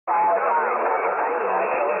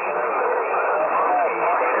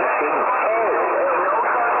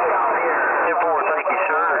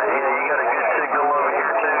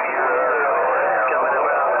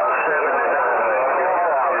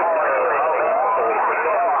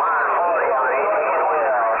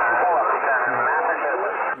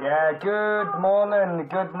good morning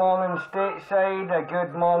stateside,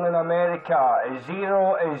 good morning America.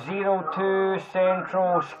 002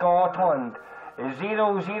 Central Scotland.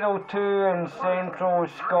 002 in Central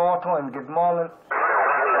Scotland, good morning.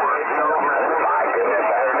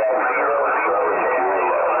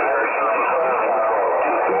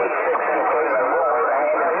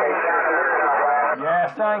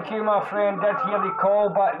 Yes, thank you my friend, did hear the call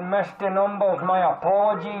but missed the numbers, my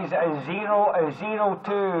apologies.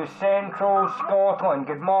 002 Central Scotland,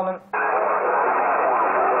 good morning.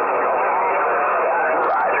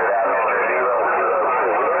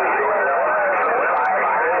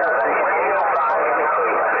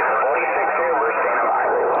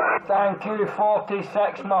 Thank you,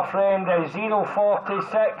 46 my friend,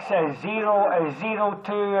 046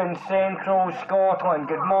 002 in Central Scotland,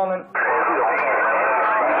 good morning.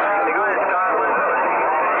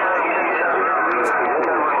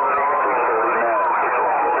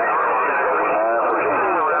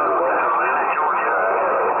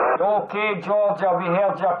 Okay, Georgia, we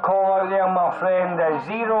heard your call out there, my friend.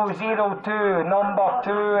 002, number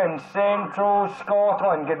 2 in Central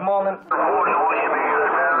Scotland. Good morning.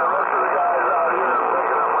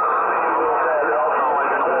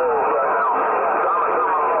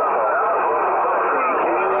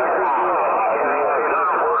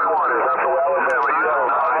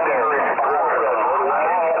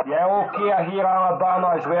 Okay, I hear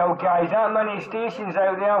Alabama as well, guys. That many stations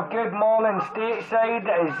out there. Good morning, stateside.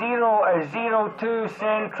 002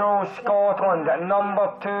 Central Scotland,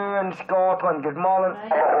 number 2 in Scotland. Good morning.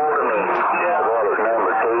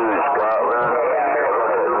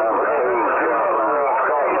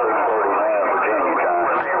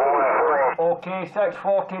 Okay,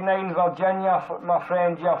 6:49 Virginia, my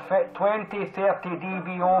friend. You're fit 2030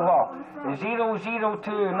 dB over.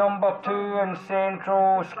 002, number 2 in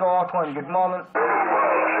Central Scotland. Good morning.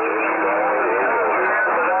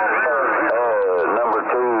 Number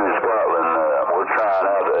 2 Scotland. We're trying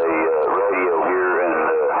out a radio here, and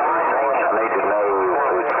I need to know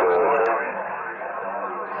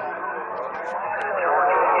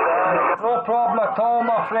No problem at all,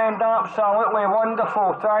 my friend. Absolutely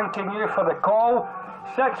wonderful. Thanking you for the call.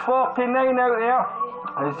 6:49 out there.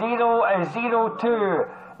 002.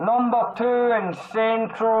 Number 2 in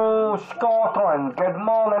Central Scotland. Good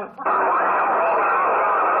morning.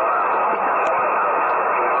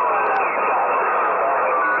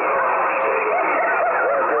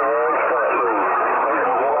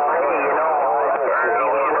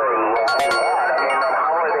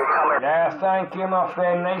 Yes, thank you, my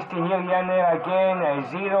friend. Nice to hear you in there again.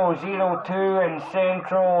 002 in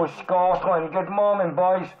Central Scotland. Good morning,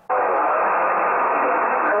 boys.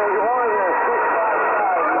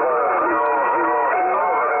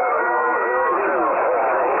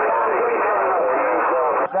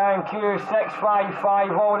 Thank you,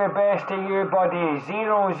 655, all the best to you, buddy.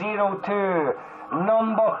 002,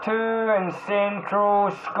 number 2 in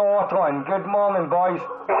Central Scotland. Good morning, boys.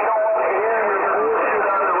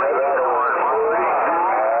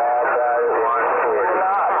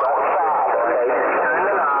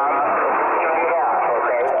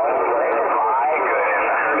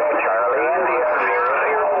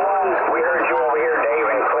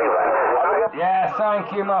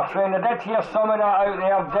 Thank you, my friend. I did hear some of that out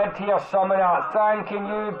there. Thanking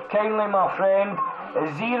you kindly, my friend.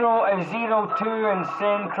 002 in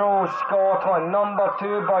Central Scotland. Number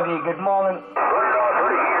 2, buddy. Good morning.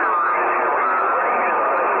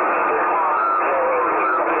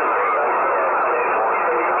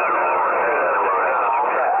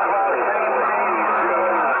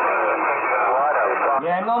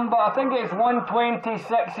 I think it's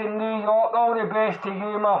 126 in New York. All the best to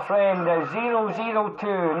you, my friend.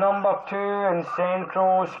 002, number 2 in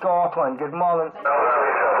Central Scotland. Good morning.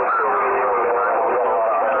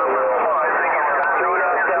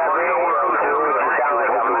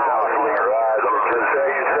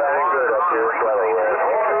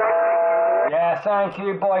 Yeah, thank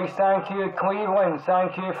you, boys. Thank you, Cleveland.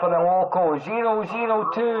 Thank you for the local.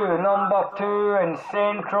 002, number 2 in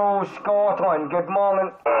Central Scotland. Good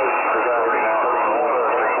morning.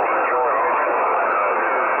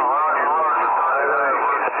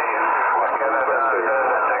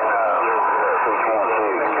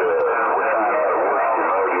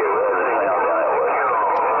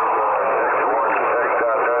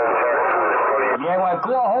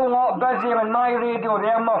 Got a whole lot busy on my radio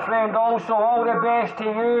there, my friend. Also, all the best to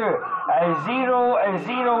you.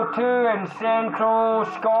 002 in Central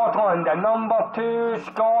Scotland, number 2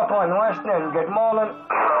 Scotland, listening. Good morning.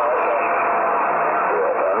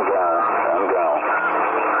 I'm gone.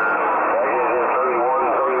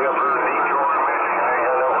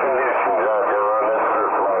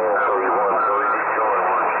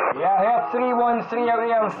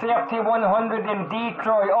 and 3100 in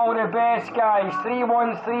Detroit. All the best, guys.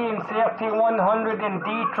 313 and 3100 in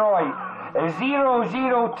Detroit.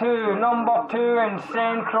 002, number 2 in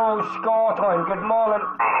Central Scotland. Good morning.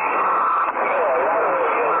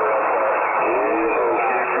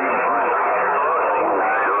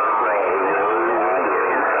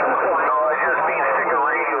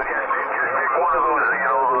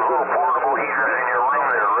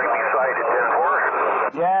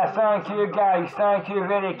 Yeah, thank you guys, thank you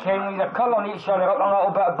very kindly. They're culling each other up a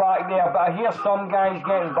little bit back there, but I hear some guys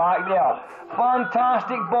getting back there.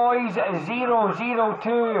 Fantastic boys,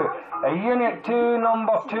 002, Unit 2,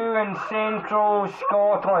 number 2 in Central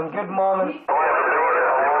Scotland. Good morning.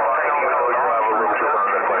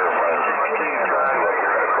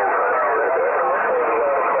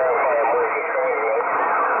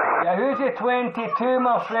 Yeah, who's the 22,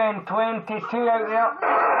 my friend? 22 out there?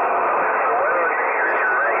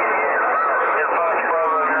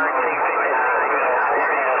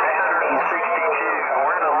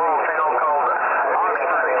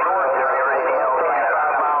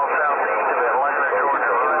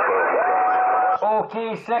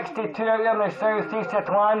 Okay, 62 out there in the southeast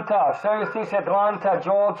Atlanta,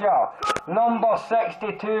 Georgia. Number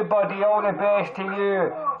 62, buddy, all the best to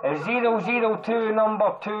you. 002,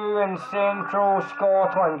 number 2 in Central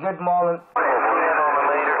Scotland. Good morning.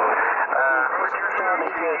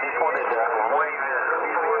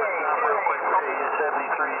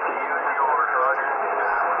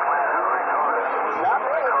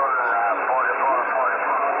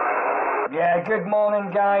 Yeah, good morning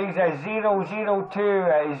guys, 002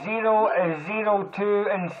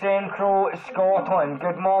 in Central Scotland.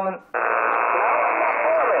 Good morning.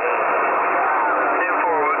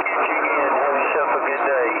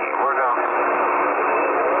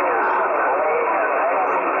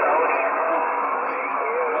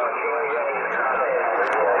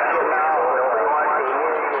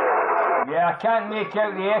 Yeah, I can't make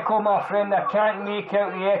out the echo, my friend. I can't make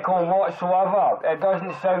out the echo whatsoever. It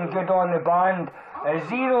doesn't sound good on the band.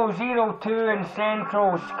 002 in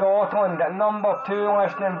Central Scotland. Number 2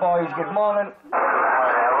 listening, boys. Good morning.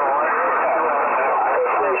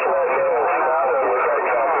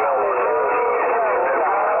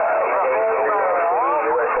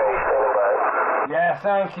 Yeah,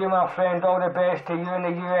 thank you, my friend. All the best to you in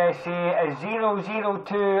the USA.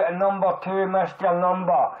 002, number 2, Mr.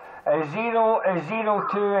 Number.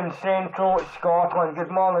 002 in Central Scotland.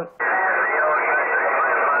 Good morning.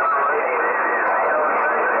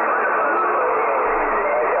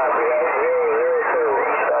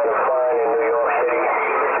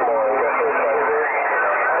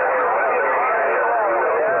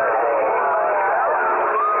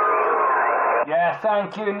 Yeah,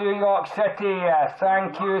 thank you, New York City.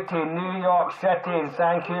 Thank you to New York City, and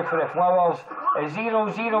thank you for the flowers.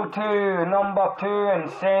 002, number 2 in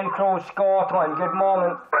Central Scotland. Good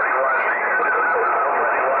morning.